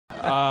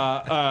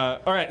All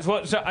right,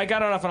 so I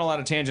got off on a lot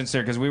of tangents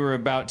there because we were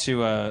about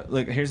to.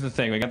 Look, here's the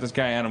thing: we got this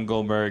guy Adam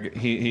Goldberg.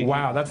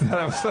 Wow, that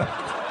was.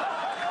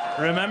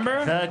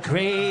 Remember? The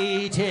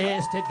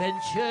greatest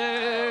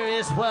adventure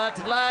is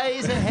what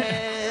lies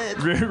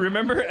ahead.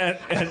 Remember at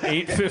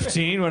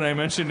 8:15 when I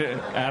mentioned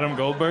Adam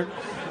Goldberg?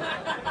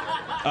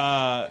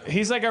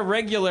 He's like a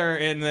regular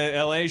in the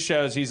LA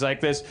shows. He's like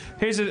this.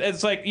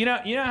 It's like you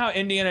know how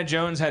Indiana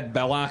Jones had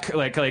Belloc.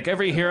 Like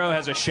every hero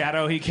has a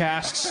shadow he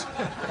casts.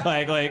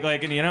 Like,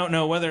 and you don't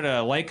know whether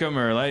to like him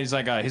or he's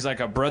like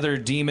a brother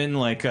demon.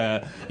 Like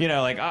a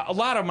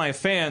lot of my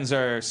fans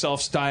are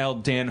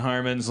self-styled Dan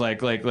Harmons.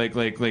 Like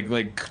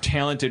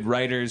talented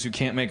writers who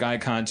can't make eye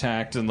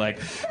contact and like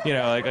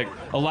a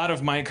lot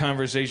of my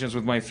conversations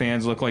with my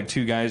fans look like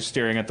two guys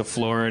staring at the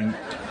floor and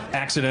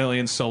accidentally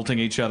insulting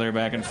each other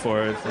back and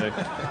forth.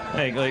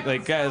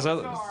 Like guys,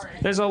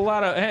 there's a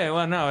lot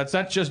of no, it's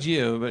not just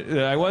you, but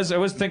I was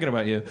thinking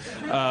about you,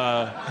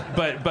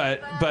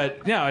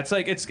 but no, it's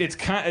like it's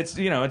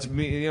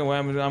me.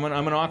 I'm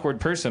an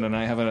awkward person, and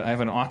I have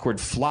an awkward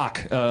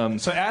flock.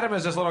 So Adam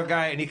is this little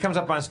guy, and he comes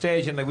up on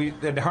stage, and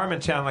in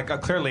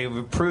Harmontown, clearly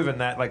we've proven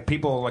that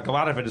people, a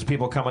lot of it is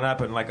people coming up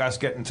and us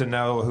getting to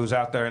know who's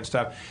out there and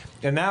stuff.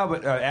 And now,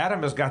 but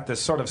Adam has got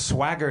this sort of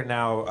swagger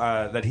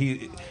now that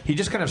he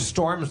just kind of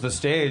storms the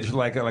stage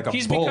like a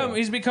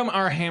bull. He's become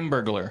our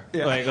Hamburglar.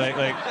 Yeah.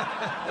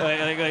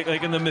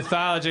 Like in the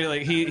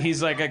mythology,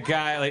 he's like a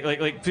guy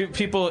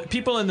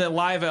people in the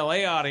live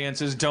LA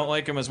audiences don't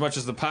like him as much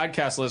as the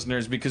podcast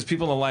listeners because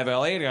people in the live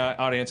LA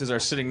audiences are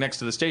sitting next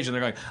to the stage and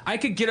they're going, I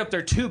could get up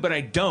there too, but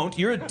I don't.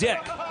 You're a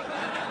dick.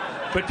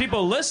 But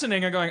people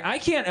listening are going, I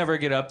can't ever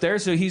get up there,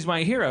 so he's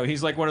my hero.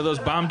 He's like one of those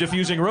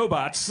bomb-diffusing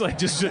robots,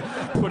 just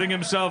putting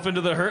himself into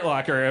the Hurt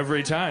Locker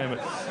every time.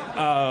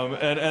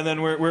 And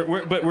then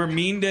we're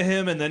mean to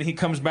him, and then he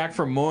comes back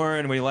for more,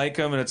 and we like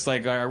him, and it's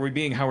like, are we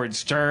being Howard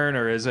Stern,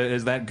 or is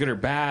that good or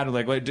bad?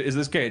 Is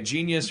this guy a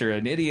genius or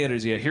an idiot?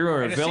 Is he a hero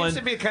or a villain? It seems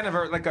to be kind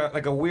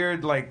of a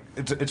weird,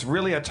 it's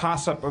really a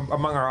toss-up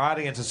among our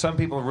audience, and some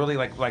people really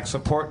like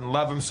support and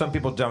love him. Some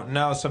people don't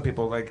know. Some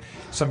people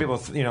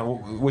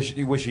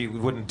wish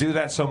he wouldn't do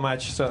that so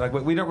much. So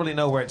we don't really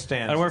know where it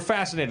stands. And we're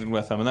fascinated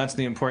with him, and that's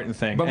the important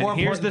thing. But more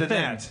here's important the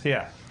than thing. that,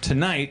 yeah.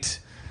 Tonight,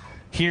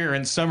 here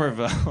in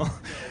Sommerville,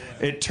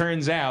 it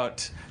turns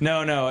out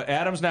no,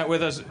 Adam's not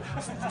with us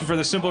for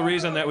the simple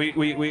reason that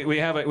we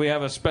have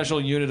a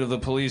special unit of the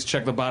police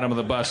check the bottom of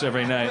the bus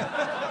every night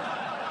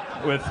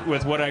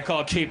with what I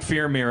call Cape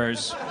Fear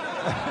mirrors.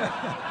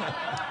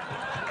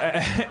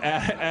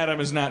 Adam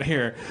is not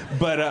here,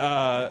 but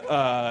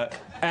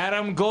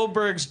Adam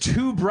Goldberg's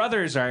two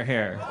brothers are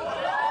here.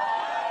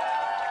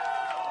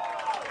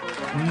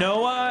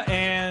 Noah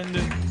and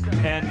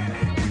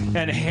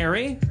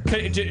Harry. Are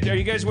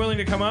you guys willing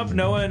to come up?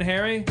 Noah and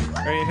Harry,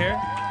 are you here?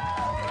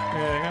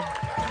 Here they go.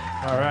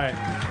 All right.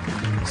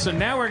 So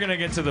now we're gonna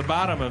get to the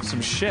bottom of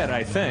some shit,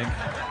 I think.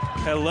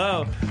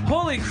 Hello.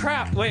 Holy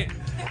crap! Wait.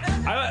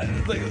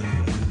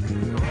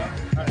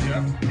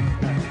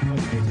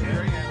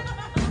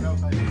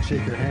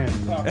 Shake your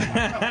hand.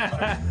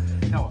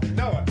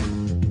 Noah.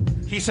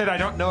 He said, I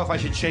don't know if I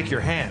should shake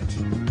your hand.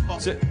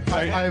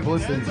 I've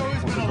listened. Jeff's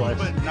always been a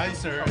little bit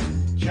nicer.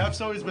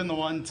 Jeff's always been the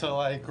one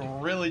to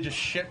really just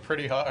shit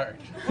pretty hard.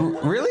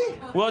 Really?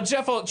 Well,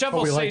 Jeff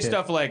will say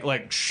stuff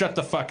like "shut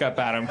the fuck up,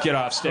 Adam, get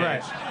off stage."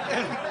 Right.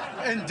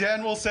 And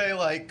Dan will say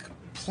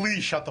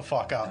please shut the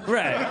fuck up.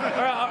 Right.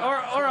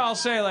 Or I'll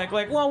say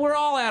well, we're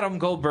all Adam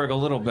Goldberg a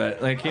little bit.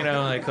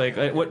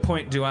 At what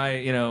point do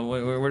I,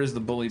 where does the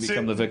bully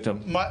become the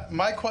victim?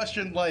 My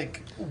question,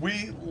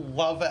 we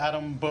love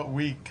Adam, but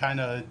we kind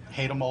of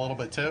hate him a little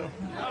bit too.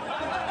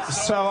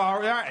 So,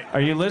 all right.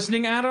 Are you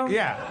listening, Adam?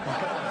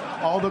 Yeah.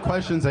 All the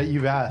questions that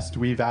you've asked,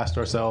 we've asked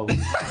ourselves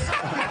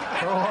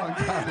for a long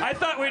time. I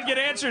thought we'd get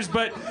answers,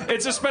 but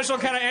it's a special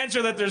kind of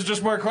answer that there's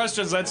just more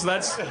questions.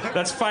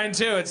 That's fine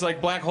too. It's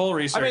like black hole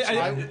research.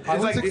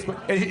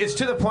 It's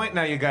to the point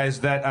now, you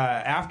guys, that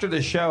after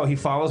the show, he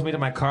follows me to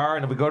my car,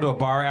 and if we go to a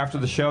bar after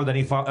the show, then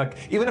even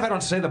if I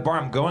don't say the bar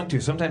I'm going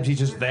to, sometimes he's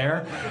just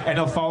there, and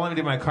he'll follow me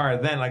to my car.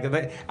 Then,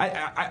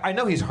 I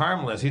know he's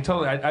harmless. He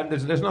totally,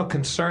 there's no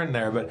concern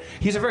there, but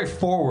he's a very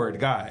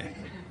forward guy.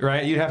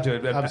 Right, you'd have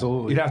to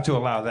absolutely. You'd have to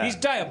allow that. He's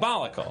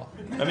diabolical.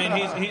 I mean,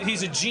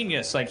 he's a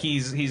genius.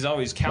 He's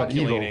always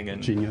calculating evil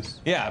and genius.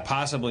 Yeah,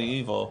 possibly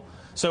evil.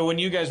 So when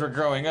you guys were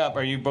growing up,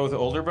 are you both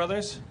older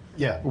brothers?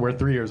 Yeah, we're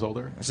 3 years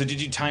older. So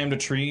did you tie him to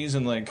trees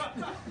and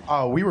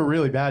Oh, we were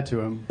really bad to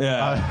him.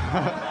 Yeah.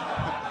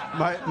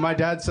 My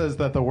dad says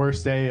that the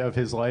worst day of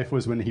his life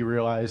was when he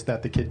realized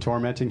that the kid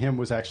tormenting him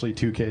was actually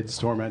 2 kids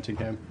tormenting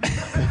him.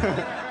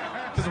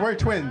 Because we're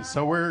twins,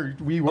 so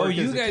we work. Oh,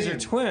 you as a guys team. are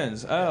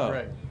twins. Oh,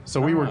 right.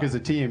 So we work as a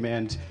team,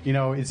 and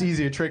it's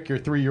easy to trick your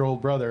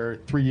 3-year-old brother,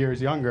 3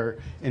 years younger,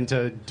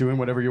 into doing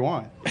whatever you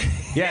want.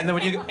 Yeah, and then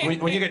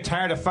when you get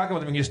tired of fucking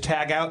with him, you just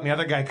tag out, and the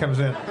other guy comes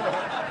in.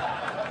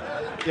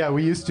 Yeah,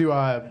 we used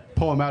to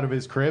pull him out of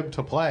his crib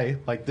to play.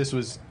 This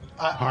was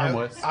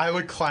harmless. I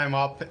would climb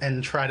up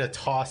and try to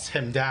toss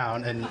him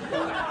down, and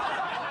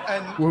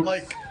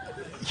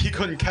he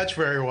couldn't catch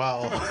very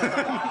well.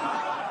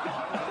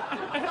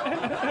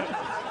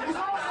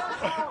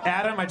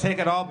 Adam, I take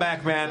it all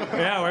back, man.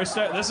 Yeah,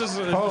 this is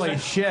Holy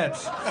shit.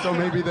 So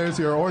maybe there's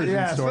your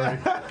origin story.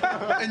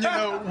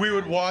 And we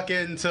would walk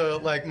into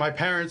like my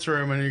parents'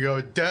 room and you go,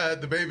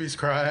 Dad, the baby's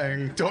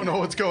crying. Don't know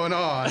what's going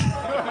on.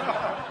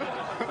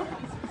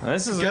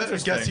 This is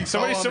interesting.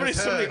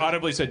 Somebody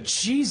audibly said,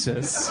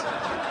 Jesus.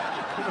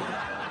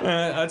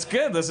 That's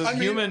good. This is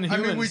human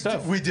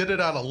stuff. We did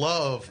it out of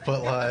love,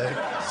 but like...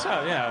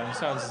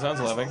 sounds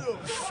loving.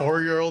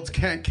 4-year-olds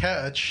can't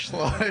catch.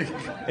 Like,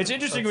 it's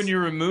interesting when you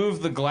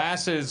remove the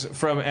glasses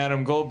from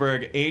Adam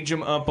Goldberg, age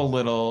him up a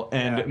little,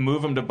 and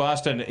move him to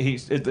Boston.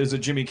 There's a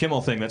Jimmy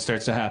Kimmel thing that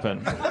starts to happen.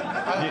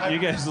 You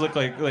guys look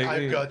like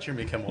I've got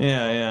Jimmy Kimmel.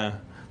 Yeah.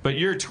 But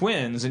you're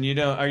twins, and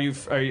are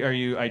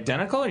you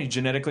identical? Are you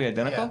genetically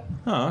identical? Yeah.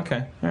 Oh,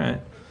 okay. All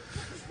right.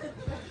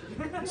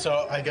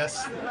 So I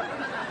guess...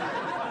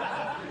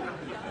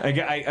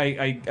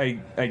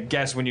 I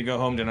guess when you go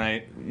home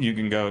tonight, you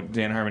can go,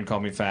 Dan Harmon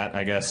called me fat,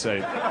 I guess.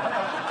 And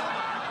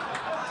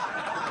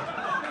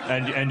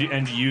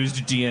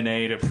used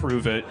DNA to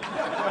prove it.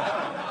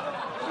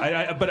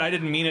 But I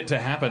didn't mean it to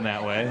happen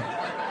that way.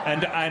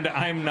 And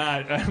I'm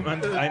not.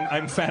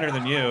 I'm fatter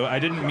than you. I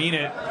didn't mean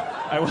it.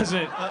 I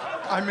wasn't.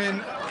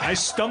 I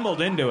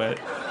stumbled into it.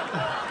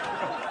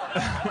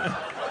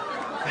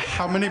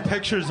 How many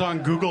pictures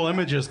on Google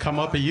Images come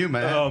up of you,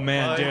 man? Oh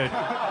man, dude.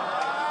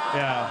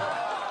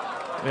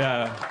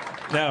 Yeah.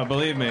 No,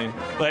 believe me.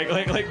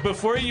 Like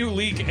before you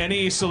leak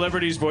any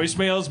celebrities'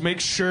 voicemails, make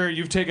sure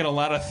you've taken a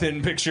lot of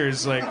thin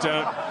pictures.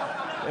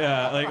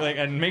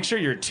 And make sure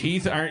your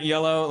teeth aren't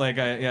yellow.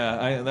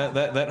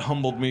 That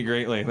humbled me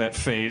greatly. That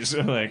phase.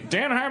 Like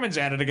Dan Harmon's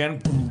at it again.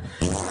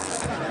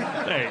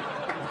 Hey,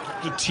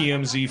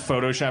 TMZ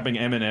photoshopping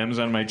M&Ms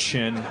on my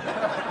chin.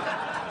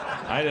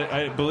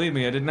 I believe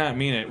me, I did not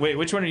mean it. Wait,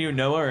 which one are you,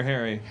 Noah or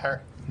Harry?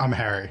 I'm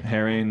Harry.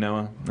 Harry and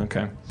Noah.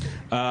 Okay.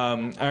 All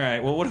right.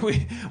 Well,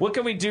 what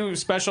can we do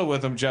special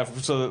with him,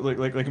 Jeff? So that,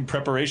 like in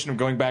preparation of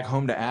going back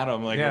home to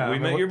Adam, we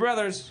met your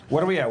brothers.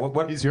 What are we at?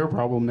 What? He's your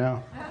problem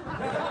now.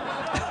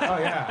 Oh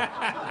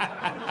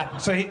yeah.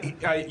 So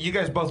you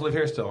guys both live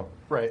here still,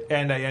 right?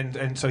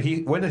 And so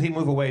when did he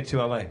move away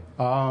to LA?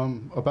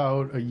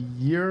 About a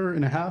year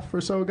and a half or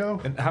so ago.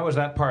 And how was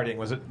that partying?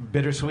 Was it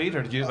bittersweet,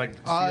 or did you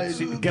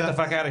get the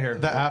fuck out of here?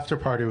 The after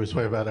party was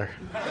way better.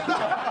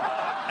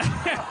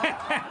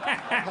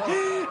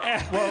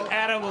 Well,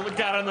 Adam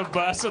got on the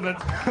bus and then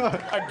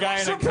a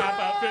guy in a cop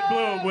outfit blew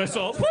a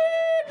whistle.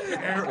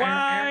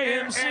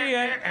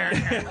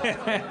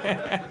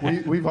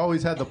 YMCA. We've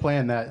always had the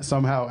plan that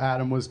somehow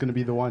Adam was going to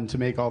be the one to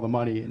make all the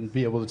money and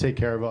be able to take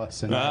care of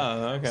us. And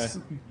okay.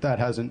 That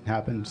hasn't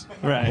happened.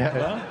 Right.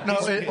 Well, no,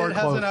 it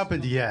hasn't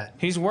happened yet.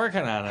 He's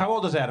working on it. How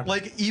old is Adam?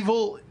 Like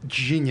evil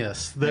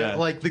genius.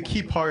 The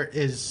key part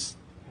is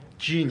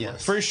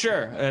genius. For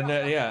sure. And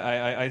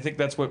I think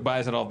that's what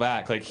buys it all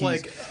back.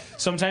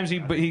 Sometimes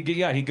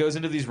he goes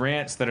into these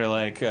rants that are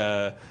like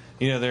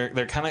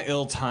they're kind of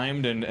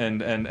ill-timed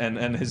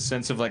and his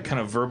sense of kind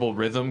of verbal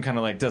rhythm kind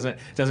of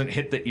doesn't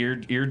hit the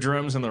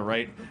eardrums in the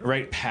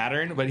right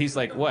pattern. But he's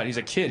like, what? He's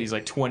a kid. He's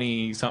like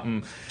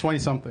 20-something.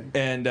 20-something.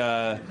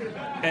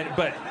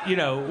 But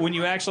when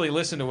you actually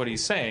listen to what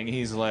he's saying,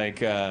 he's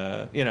like,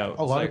 a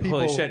lot of people,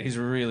 holy shit, he's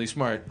really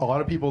smart. A lot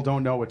of people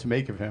don't know what to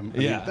make of him.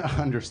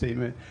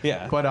 Understatement.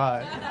 Yeah.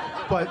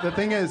 But the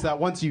thing is that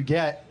once you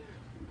get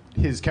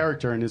his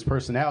character and his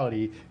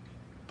personality,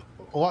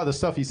 a lot of the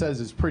stuff he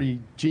says is pretty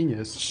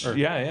genius.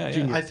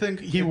 Genius. I think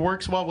he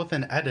works well with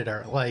an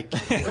editor. Well,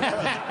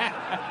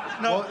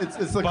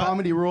 it's the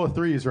comedy rule of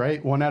threes,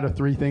 right? 1 out of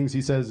 3 things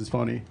he says is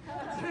funny.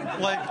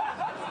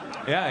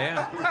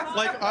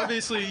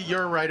 Obviously,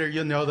 you're a writer.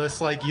 You know this.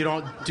 You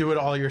don't do it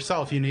all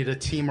yourself. You need a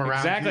team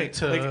around you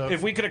to...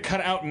 if we could have cut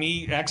out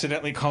me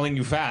accidentally calling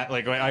you fat,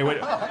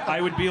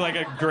 I would be like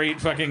a great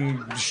fucking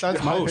host.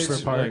 That's my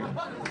favorite part.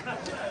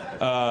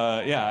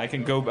 I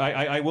can go.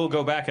 I will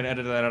go back and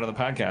edit that out of the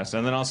podcast,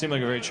 and then I'll seem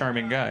like a very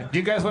charming guy. Do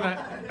you guys want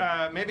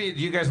to? Maybe do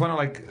you guys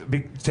want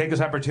to take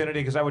this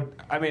opportunity? Because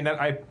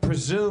I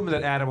presume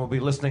that Adam will be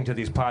listening to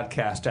these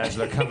podcasts as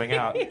they're coming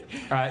out.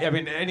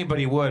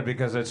 Anybody would,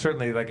 because it's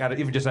certainly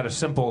even just out of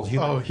simple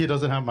humor. Oh, he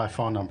doesn't have my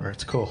phone number.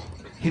 It's cool.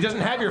 He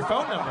doesn't have your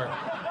phone number.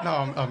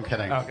 No, I'm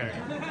kidding. Okay.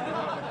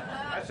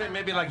 I'd say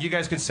maybe you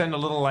guys could send a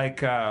little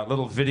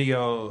little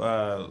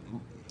video.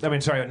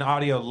 An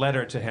audio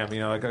letter to him,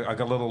 like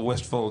a little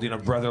wistful,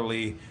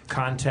 brotherly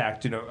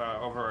contact,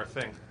 over a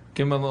thing.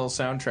 Give him a little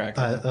soundtrack.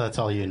 That's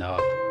all you know.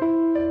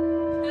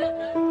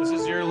 This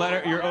is your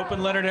letter, your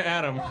open letter to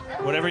Adam.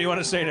 Whatever you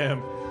want to say to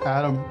him.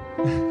 Adam,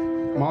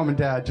 Mom and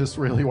Dad just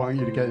really want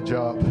you to get a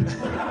job.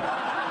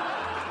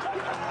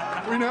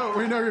 We know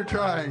you're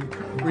trying.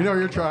 We know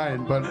you're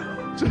trying, but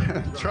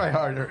try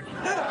harder.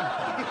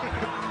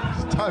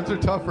 Times are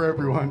tough for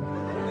everyone.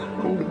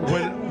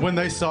 When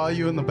they saw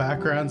you in the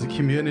backgrounds of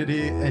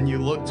Community and you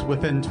looked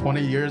within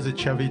 20 years at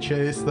Chevy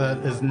Chase, that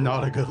is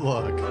not a good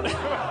look.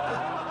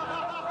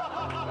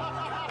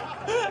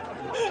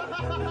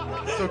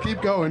 So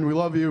keep going. We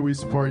love you. We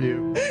support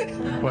you.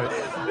 But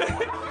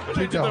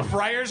Did the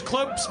Friars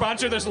Club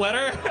sponsor this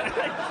letter?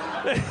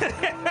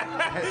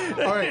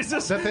 All right.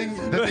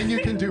 The thing you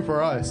can do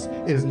for us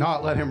is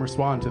not let him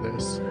respond to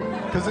this,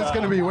 because it's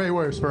going to be way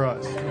worse for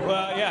us.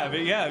 Well,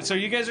 yeah. So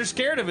you guys are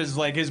scared of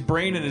his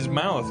brain and his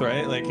mouth,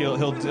 right? Like he'll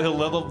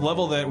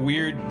level that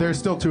weird. There's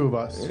still two of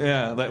us.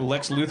 Yeah, that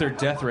Lex Luthor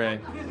death ray.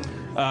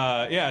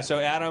 Yeah. So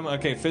Adam,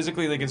 okay,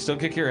 physically they can still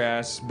kick your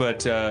ass,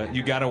 but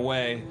you got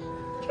away.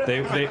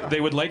 They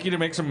would like you to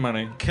make some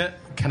money.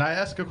 Can I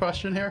ask a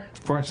question here?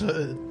 Of course.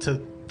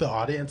 To the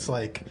audience,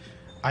 like,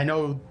 I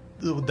know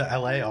the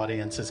LA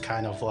audience is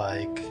kind of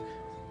like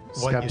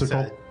what skeptical. You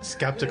said,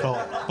 skeptical.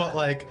 But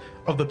like,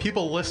 of the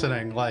people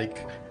listening,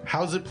 like,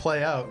 how's it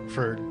play out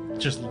for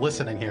just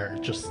listening here?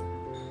 Just.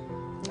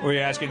 Were you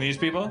asking these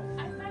people?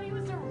 I thought he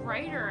was a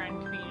writer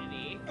on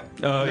Community.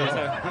 Oh,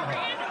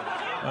 yeah.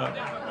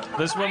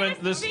 This woman,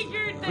 I just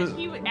figured that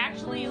he would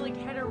actually like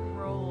had a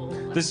role.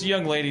 This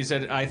young lady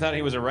said, "I thought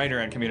he was a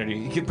writer on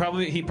Community." He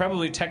probably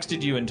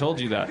texted you and told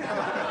you that.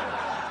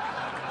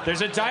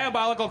 There's a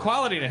diabolical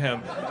quality to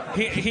him.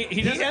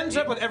 He ends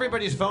up with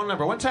everybody's phone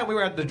number. One time we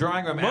were at the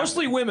drawing room.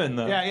 Mostly women,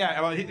 though. Yeah.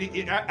 Well,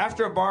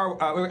 after a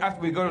bar,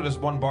 after we go to this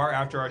one bar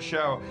after our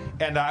show,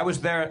 and I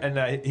was there,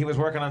 and he was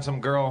working on some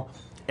girl.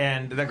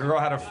 And the girl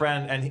had a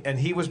friend, and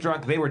he was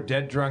drunk. They were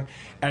dead drunk.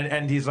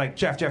 And he's like,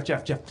 Jeff, come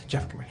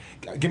here.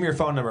 Give me your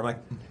phone number. I'm like,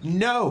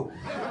 no.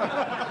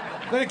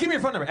 Like, give me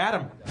your phone number.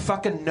 Adam,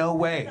 fucking no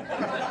way.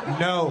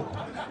 No.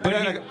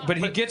 But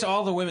he gets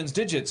all the women's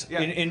digits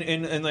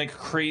in like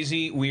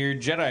crazy,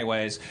 weird Jedi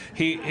ways.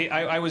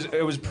 I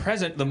was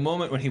present the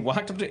moment when he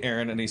walked up to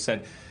Aaron and he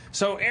said,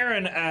 "So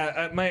Aaron,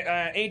 my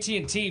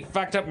AT&T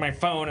fucked up my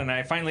phone, and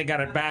I finally got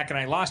it back, and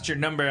I lost your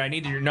number. I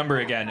needed your number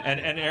again."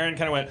 And Aaron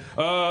kind of went,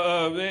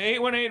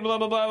 818, blah,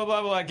 blah, blah, blah,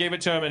 blah, blah. I gave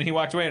it to him, and he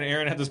walked away, and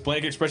Aaron had this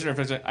blank expression on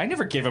his face. I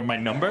never gave him my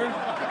number.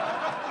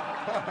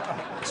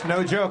 It's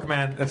no joke,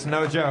 man. It's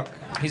no joke.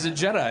 He's a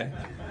Jedi.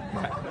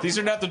 These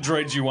are not the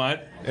droids you want.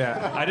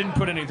 Yeah. I didn't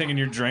put anything in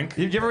your drink.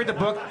 Did you ever read the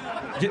book?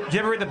 Did you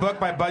ever read the book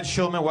by Bud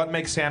Schulman, What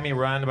Makes Sammy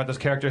Run, about this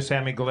character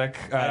Sammy Glick?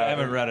 I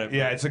haven't read it.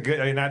 Yeah, it's a good.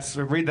 I mean,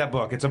 read that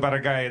book. It's about a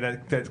guy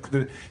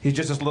that he's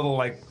just this little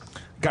like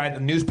guy, the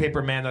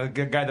newspaper man,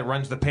 the guy that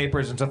runs the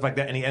papers and stuff like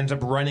that, and he ends up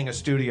running a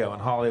studio in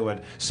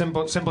Hollywood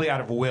simply out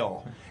of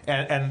will.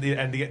 And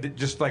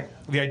just like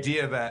the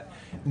idea that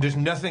there's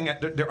nothing,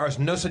 there is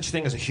no such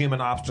thing as a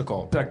human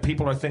obstacle. Like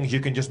people are things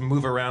you can just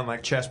move around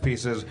like chess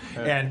pieces,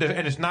 and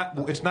it's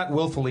not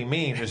willfully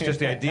mean. It's just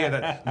the idea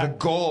that the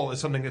goal is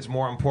something that's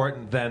more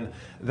important than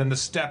the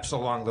steps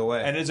along the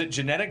way. And is it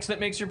genetics that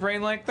makes your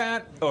brain like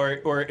that,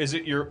 or is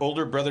it your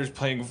older brothers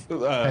playing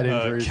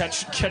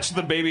catch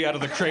the baby out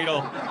of the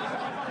cradle?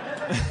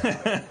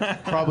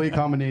 Probably a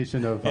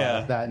combination of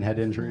that and head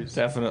injuries.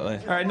 Definitely.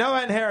 All right,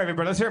 Noah and Harry,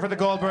 everybody. Let's hear it for the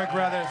Goldberg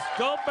brothers.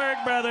 Goldberg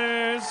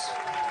brothers.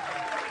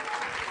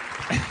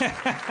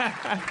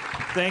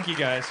 Thank you,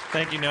 guys.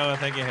 Thank you, Noah.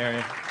 Thank you,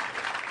 Harry.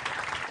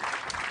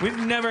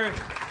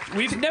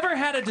 We've never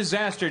had a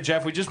disaster,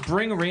 Jeff. We just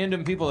bring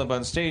random people up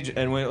on stage,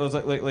 and it was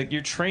like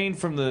you're trained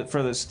for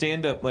the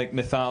stand-up like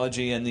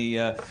mythology and the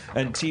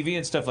and TV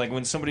and stuff. Like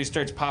when somebody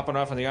starts popping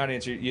off in the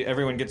audience,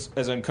 everyone gets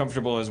as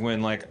uncomfortable as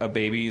when like a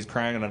baby is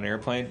crying on an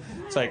airplane.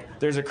 It's like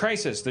there's a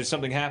crisis. There's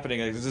something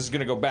happening. Like, this is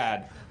going to go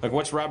bad. Like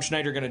what's Rob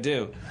Schneider going to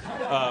do?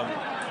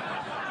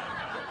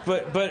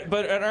 But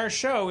at our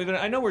show,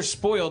 I know we're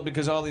spoiled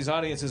because all these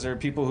audiences are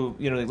people who,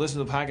 they listen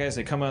to the podcast,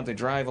 they come out, they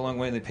drive a long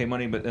way, they pay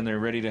money, but then they're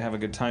ready to have a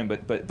good time.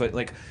 But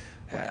like,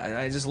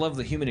 I just love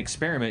the human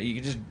experiment.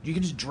 You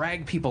can just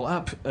drag people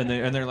up, and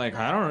they're like,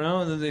 I don't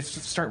know, and then they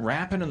start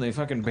rapping and they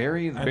fucking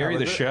bury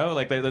the show.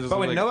 Like but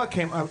when Noah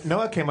came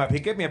up, he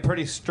gave me a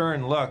pretty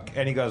stern look,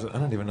 and he goes, I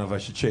don't even know if I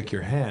should shake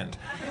your hand.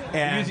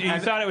 And you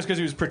thought it was because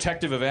he was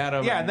protective of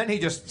Adam. Yeah, and then he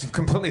just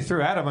completely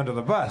threw Adam under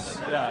the bus.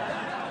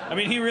 Yeah. I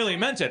mean, he really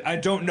meant it. I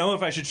don't know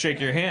if I should shake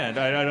your hand.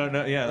 I don't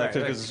know. Yeah, right,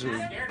 because.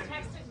 Aaron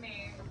texted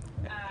me.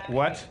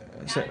 What?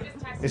 So,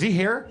 is he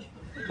here?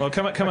 Well,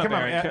 come up, Aaron.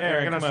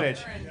 Aaron, get on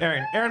stage.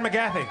 Aaron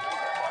McGathy.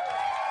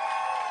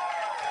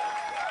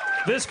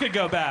 This could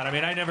go bad. I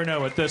mean, I never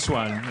know with this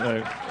one.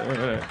 Oh,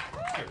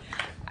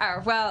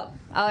 well,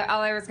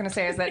 all I was going to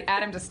say is that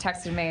Adam just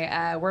texted me,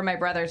 we're my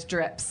brother's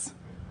drips.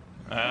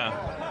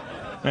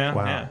 Wow.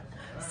 Yeah.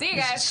 See you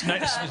guys.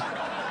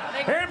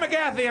 Aaron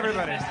McGathy,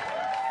 everybody.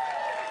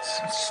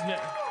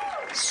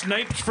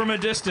 Sniped from a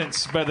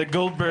distance by the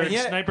Goldberg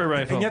sniper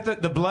rifle. And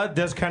yet the blood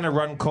does kind of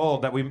run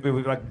cold. That we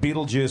like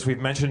Beetlejuice. We've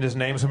mentioned his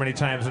name so many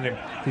times, and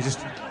he just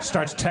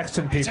starts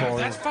texting people.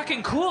 That's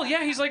fucking cool.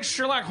 Yeah, he's like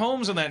Sherlock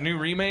Holmes in that new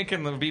remake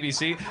in the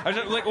BBC. I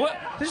was like, what?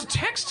 There's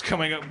text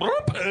coming up.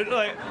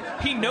 Like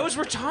he knows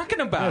we're talking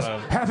about him.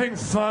 Having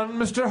fun,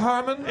 Mr.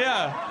 Harmon?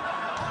 Yeah.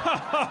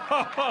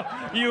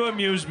 You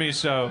amuse me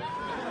so.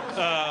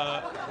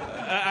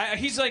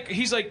 He's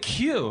like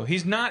Q.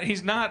 He's not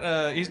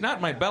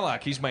my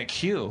Belloc. He's my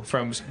Q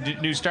from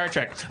new Star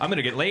Trek. I'm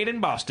gonna get laid in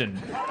Boston.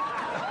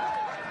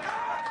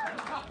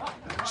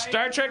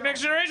 Star Trek Next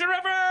Generation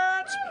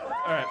reference.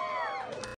 All right.